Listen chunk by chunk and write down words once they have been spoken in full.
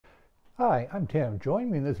Hi, I'm Tim.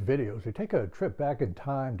 Join me in this video as we take a trip back in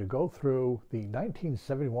time to go through the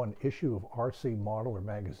 1971 issue of RC Modeler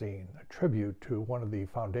magazine, a tribute to one of the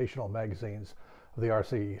foundational magazines of the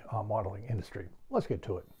RC modeling industry. Let's get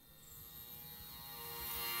to it.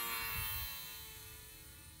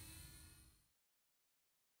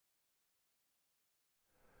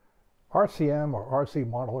 RCM, or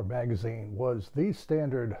RC Modeler magazine, was the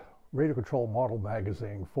standard radio control model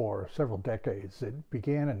magazine for several decades. It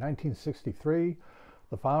began in 1963.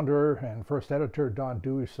 The founder and first editor, Don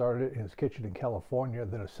Dewey, started it in his kitchen in California,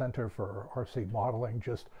 then a center for RC modeling,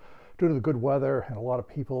 just due to the good weather and a lot of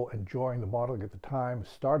people enjoying the modeling at the time,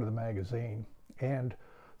 started the magazine. And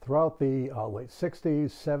throughout the late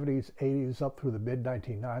 60s, 70s, 80s, up through the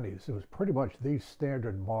mid-1990s, it was pretty much the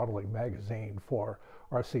standard modeling magazine for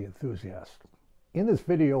RC enthusiasts. In this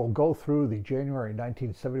video, we'll go through the January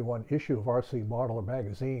 1971 issue of RC Modeler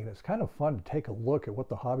magazine. It's kind of fun to take a look at what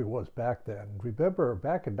the hobby was back then. Remember,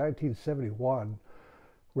 back in 1971,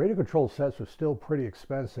 radio control sets were still pretty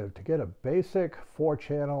expensive. To get a basic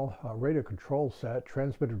 4-channel radio control set,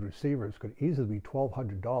 transmitted receivers could easily be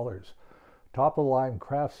 $1,200. Top-of-the-line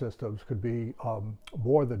craft systems could be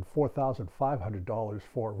more than $4,500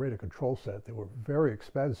 for a radio control set. They were very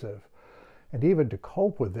expensive. And even to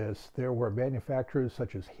cope with this, there were manufacturers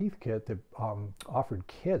such as Heathkit that offered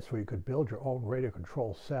kits where you could build your own radio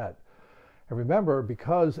control set. And remember,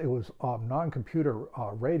 because it was non-computer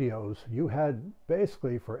radios, you had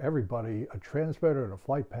basically for everybody a transmitter and a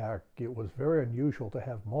flight pack. It was very unusual to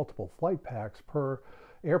have multiple flight packs per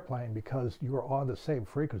airplane because you were on the same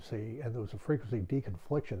frequency and there was a frequency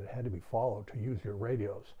deconfliction that had to be followed to use your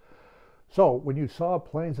radios. So when you saw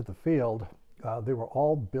planes at the field, they were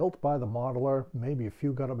all built by the modeler, maybe a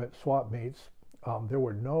few got them at swap meets. There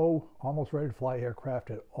were no almost ready to fly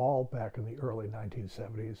aircraft at all back in the early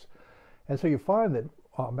 1970s. And so you find that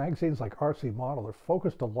magazines like RC Modeler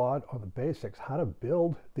focused a lot on the basics, how to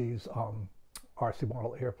build these RC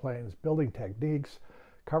model airplanes, building techniques,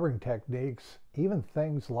 covering techniques, even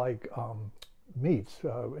things like meets.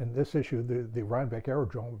 In this issue, the Rhinebeck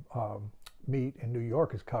Aerodrome meet in New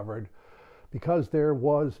York is covered. Because there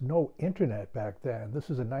was no internet back then. This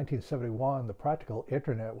is in 1971. The practical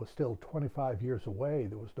internet was still 25 years away.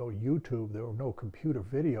 There was no YouTube. There were no computer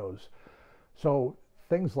videos. So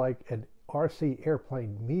things like an RC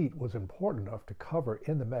airplane meet was important enough to cover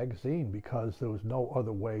in the magazine because there was no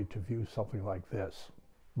other way to view something like this.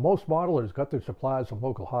 Most modelers got their supplies from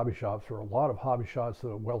local hobby shops. There were a lot of hobby shops that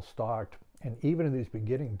were well stocked. And even in these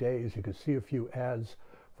beginning days, you could see a few ads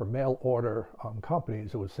for mail order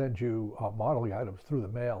companies that would send you modeling items through the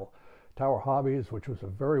mail. Tower Hobbies, which was a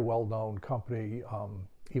very well-known company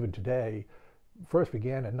even today, first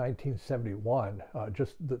began in 1971,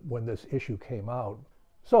 when this issue came out.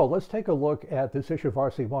 So let's take a look at this issue of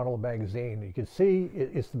RC Modeler magazine. You can see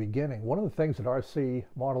it's the beginning. One of the things that RC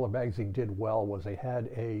Modeler magazine did well was they had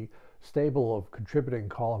a stable of contributing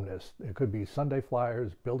columnists. It could be Sunday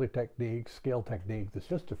flyers, building techniques, scale technique. There's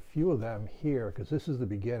just a few of them here because this is the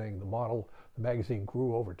beginning. The magazine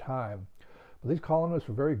grew over time. But these columnists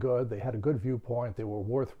were very good. They had a good viewpoint. They were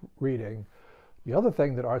worth reading. The other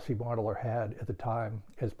thing that RC Modeler had at the time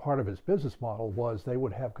as part of its business model was they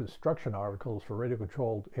would have construction articles for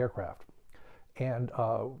radio-controlled aircraft. And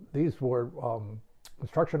these were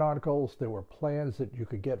construction articles. There were plans that you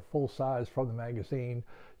could get full size from the magazine.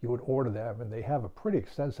 You would order them, and they have a pretty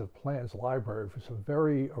extensive plans library for some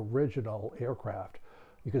very original aircraft.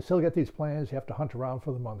 You can still get these plans. You have to hunt around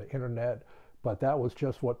for them on the internet, but that was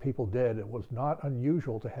just what people did. It was not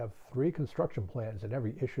unusual to have 3 construction plans in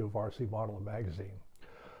every issue of RC Modeler magazine.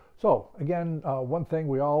 So again, one thing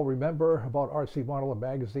we all remember about RC Modeler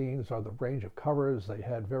magazines are the range of covers. They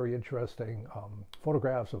had very interesting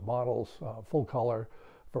photographs of models, full color,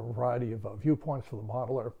 for a variety of viewpoints for the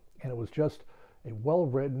modeler. And it was just a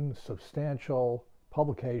well-written, substantial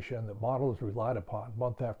publication that modelers relied upon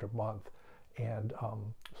month after month. And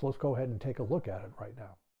so let's go ahead and take a look at it right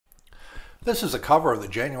now. This is a cover of the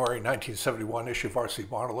January 1971 issue of RC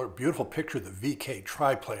Modeler. Beautiful picture of the VK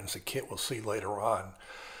triplanes that Kit will see later on.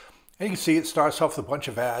 And you can see it starts off with a bunch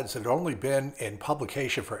of ads that had only been in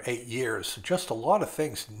publication for 8 years. So just a lot of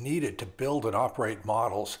things needed to build and operate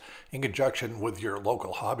models in conjunction with your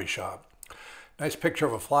local hobby shop. Nice picture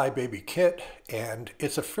of a Flybaby kit, and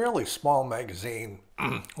it's a fairly small magazine,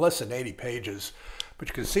 less than 80 pages. But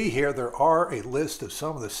you can see here there are a list of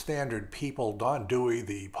some of the standard people: Don Dewey,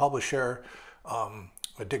 the publisher,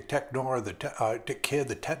 Dick Technor, Dick Kidd,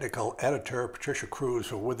 the technical editor, Patricia Cruz,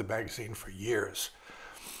 who were with the magazine for years.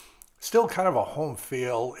 Still kind of a home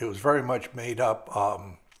feel. It was very much made up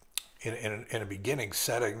in a beginning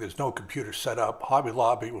setting. There's no computer set up. Hobby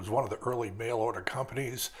Lobby was one of the early mail order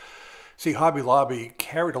companies. See, Hobby Lobby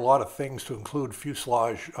carried a lot of things to include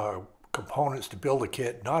fuselage components to build a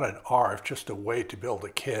kit, not an ARF, just a way to build a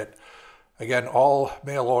kit. Again, all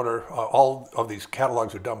mail order, all of these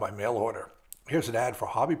catalogs are done by mail order. Here's an ad for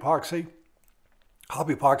Hobby Epoxy.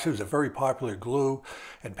 Hobby Epoxy is a very popular glue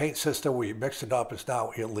and paint system where you mix it up is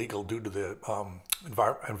now illegal due to the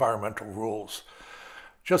environmental rules.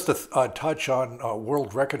 Just a touch on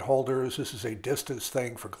world record holders. This is a distance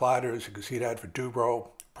thing for gliders. You can see that for Dubro.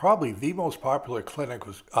 Probably the most popular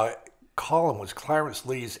column was Clarence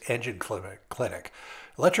Lee's engine clinic.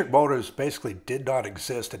 Electric motors basically did not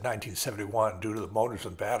exist in 1971 due to the motors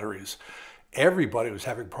and batteries. Everybody was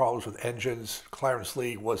having problems with engines. Clarence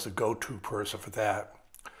Lee was the go-to person for that.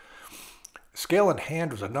 Scale in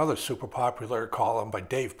Hand was another super popular column by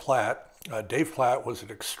Dave Platt. Dave Platt was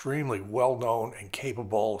an extremely well-known and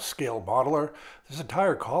capable scale modeler. This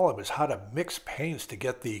entire column is how to mix paints to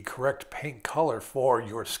get the correct paint color for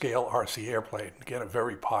your scale RC airplane. Again, a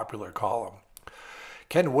very popular column.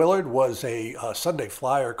 Ken Willard was a Sunday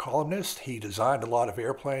Flyer columnist. He designed a lot of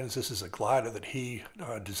airplanes. This is a glider that he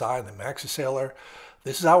designed, the Maxi Sailor.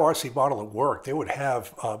 This is how RC Modeler worked. They would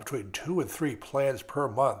have between 2 and 3 plans per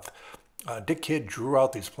month. Dick Kidd drew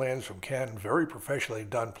out these plans from Ken, very professionally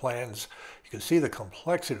done plans. You can see the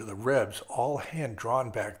complexity of the ribs, all hand drawn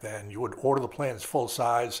back then. You would order the plans full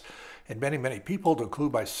size, and many people, to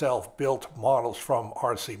include myself, built models from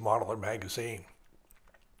RC Modeler magazine.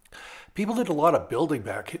 People did a lot of building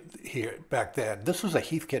back then. This was a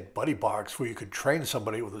Heathkit buddy box where you could train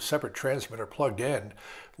somebody with a separate transmitter plugged in,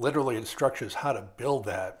 literally instructions how to build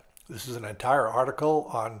that. This is an entire article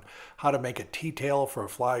on how to make a T-tail for a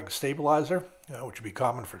flying stabilizer, which would be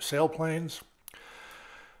common for sailplanes.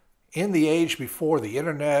 In the age before the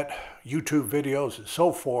internet, YouTube videos, and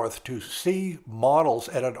so forth, to see models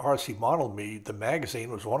at an RC model meet, the magazine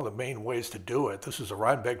was one of the main ways to do it. This is a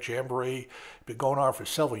Rhinebeck Jamboree. It's been going on for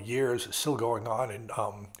several years. It's still going on in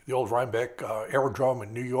the old Rhinebeck Aerodrome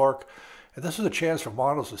in New York. And this is a chance for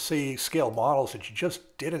models to see scale models that you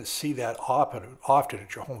just didn't see that often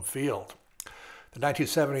at your home field. The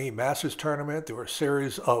 1970 Masters Tournament, there were a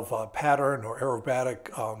series of pattern or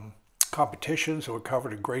aerobatic competitions that were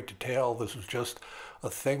covered in great detail. This was just a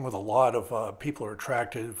thing with a lot of people are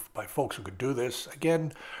attracted by folks who could do this.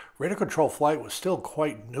 Again, radar control flight was still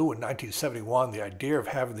quite new in 1971. The idea of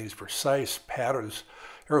having these precise patterns,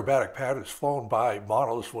 aerobatic patterns flown by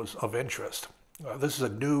models was of interest. This is a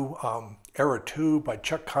new Era 2 by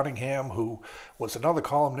Chuck Cunningham, who was another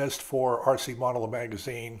columnist for RC Modeler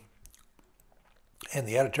magazine and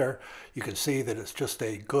the editor. You can see that it's just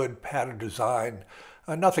a good pattern design.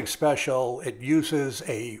 Nothing special. It uses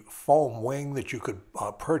a foam wing that you could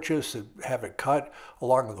purchase and have it cut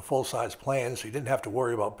along with the full-size plans. So you didn't have to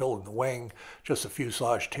worry about building the wing, just the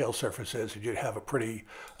fuselage tail surfaces, and you'd have a pretty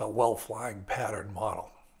well-flying pattern model.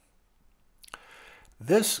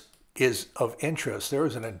 This is of interest. There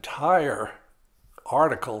is an entire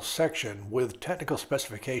article section with technical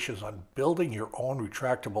specifications on building your own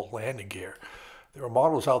retractable landing gear. There are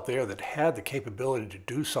models out there that had the capability to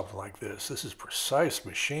do something like this. This is precise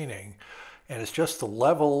machining, and it's just the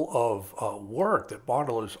level of work that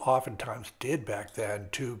modelers oftentimes did back then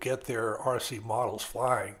to get their RC models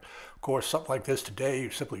flying. Of course, something like this today you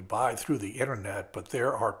simply buy through the internet, but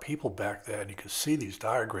there are people back then, you can see these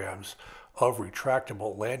diagrams of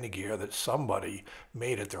retractable landing gear that somebody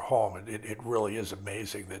made at their home. And it really is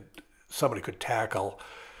amazing that somebody could tackle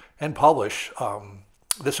and publish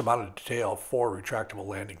this amount of detail for retractable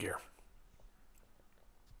landing gear.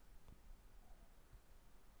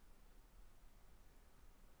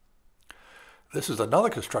 This is another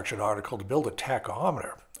construction article to build a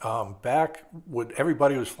tachometer. Back when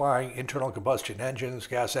everybody was flying internal combustion engines,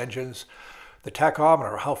 gas engines, the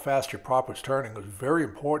tachometer, how fast your prop was turning, was very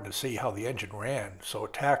important to see how the engine ran. So a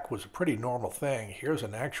tach was a pretty normal thing. Here's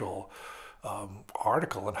an actual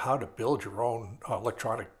article on how to build your own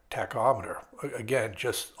electronic tachometer. Again,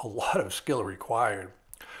 just a lot of skill required.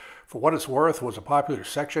 For what it's worth, was a popular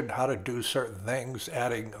section, how to do certain things,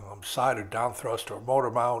 adding side or down thrust or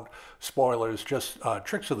motor mount, spoilers, just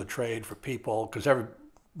tricks of the trade for people, because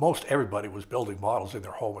most everybody was building models in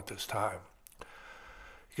their home at this time.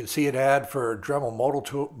 You can see an ad for Dremel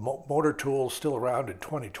motor tools still around in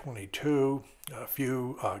 2022. A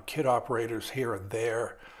few kit operators here and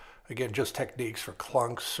there. Again, just techniques for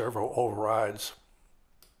clunks, servo overrides.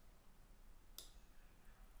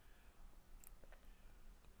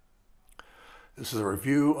 This is a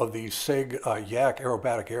review of the SIG Yak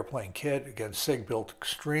aerobatic airplane kit. Again, SIG built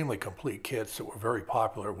extremely complete kits that were very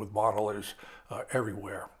popular with modelers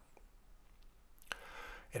everywhere.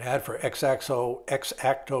 An ad for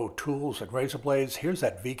X-Acto tools and razor blades. Here's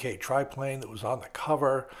that VK triplane that was on the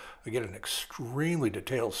cover. Again, an extremely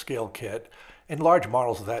detailed scale kit. And large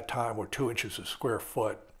models at that time were 2 inches a square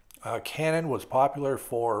foot. Canon was popular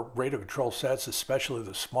for radio control sets, especially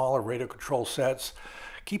the smaller radio control sets.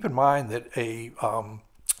 Keep in mind that a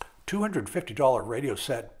 $250 radio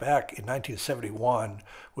set back in 1971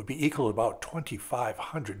 would be equal to about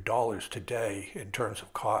 $2,500 today in terms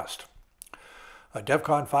of cost.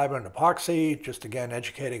 DevCon 5 and epoxy, just again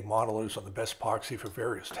educating modelers on the best epoxy for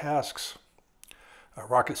various tasks.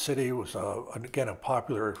 Rocket City was again a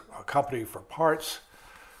popular company for parts.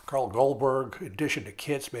 Carl Goldberg, in addition to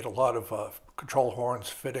kits, made a lot of control horns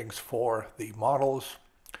fittings for the models.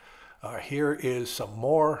 Here is some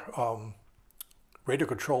more radio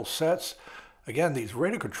control sets. Again, these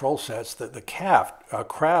radio control sets, the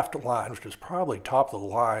Craft line, which is probably top of the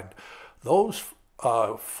line, those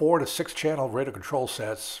 4 to 6 channel radio control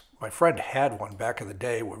sets, my friend had one back in the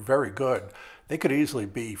day, were very good. They could easily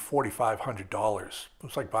be $4,500. It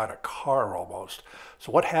was like buying a car almost.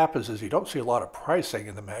 So what happens is you don't see a lot of pricing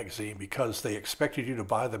in the magazine because they expected you to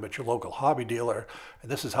buy them at your local hobby dealer, and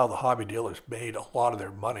this is how the hobby dealers made a lot of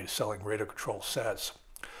their money selling radio control sets.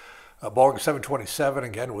 Boeing 727,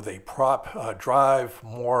 again with a prop drive,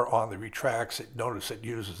 more on the retracts. Notice it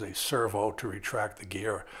uses a servo to retract the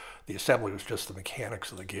gear. The assembly was just the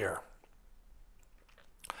mechanics of the gear.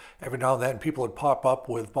 Every now and then people would pop up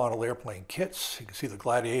with model airplane kits. You can see the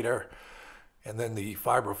Gladiator and then the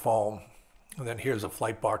fiber foam. And then here's a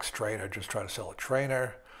flight box trainer, just trying to sell a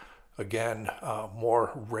trainer. Again,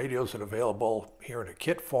 more radios that are available here in a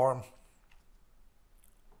kit form.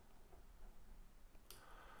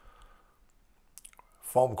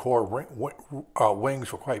 Foam core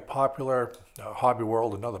wings were quite popular. Hobby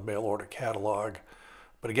World, another mail order catalog.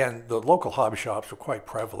 But again, the local hobby shops were quite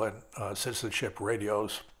prevalent, citizenship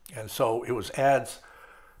radios. And so it was ads,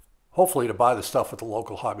 hopefully to buy the stuff at the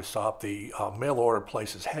local hobby shop. The mail order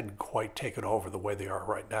places hadn't quite taken over the way they are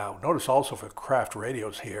right now. Notice also for Craft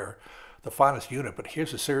radios here, the finest unit, but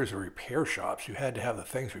here's a series of repair shops. You had to have the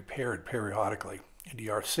things repaired periodically.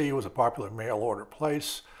 NDRC was a popular mail order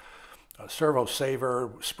place. Servo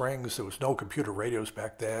Saver, Springs, there was no computer radios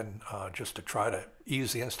back then, just to try to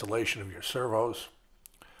ease the installation of your servos.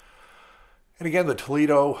 And again, the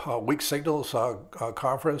Toledo Weak Signals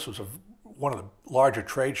Conference was one of the larger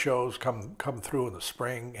trade shows come through in the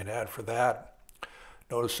spring, an ad for that.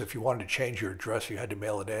 Notice if you wanted to change your address, you had to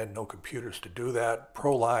mail it in, no computers to do that.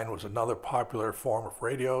 Proline was another popular form of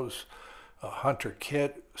radios. Hunter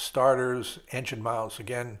kit, starters, engine mounts,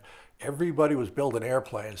 again, everybody was building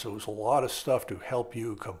airplanes, so it was a lot of stuff to help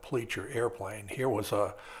you complete your airplane. Here was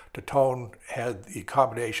Tatone had the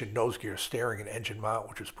combination nose gear steering and engine mount,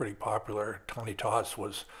 which was pretty popular. Tony Tots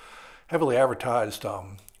was heavily advertised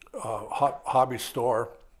hobby store.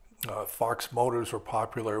 Fox motors were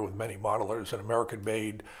popular with many modelers. An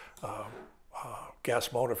American-made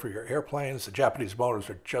gas motor for your airplanes. The Japanese motors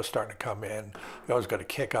are just starting to come in. You always got a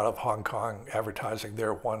kick out of Hong Kong advertising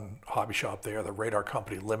their one hobby shop there, the Radar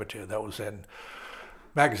Company Limited. That was in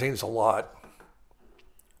magazines a lot.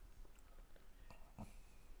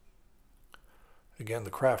 Again,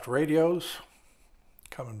 the Craft radios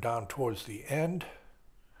coming down towards the end.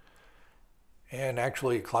 And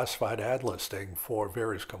actually a classified ad listing for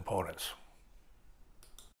various components.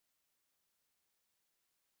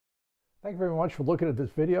 Thank you very much for looking at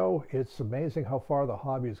this video. It's amazing how far the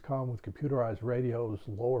hobby has come with computerized radios,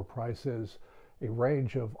 lower prices, a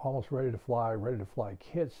range of almost ready to fly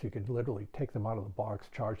kits. You can literally take them out of the box,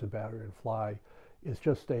 charge the battery and fly. It's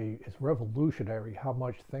revolutionary how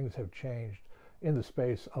much things have changed in the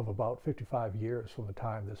space of about 55 years from the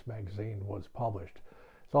time this magazine was published.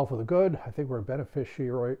 It's all for the good. I think we're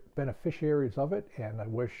beneficiaries of it, and I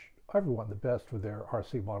wish everyone the best with their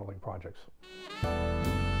RC modeling projects.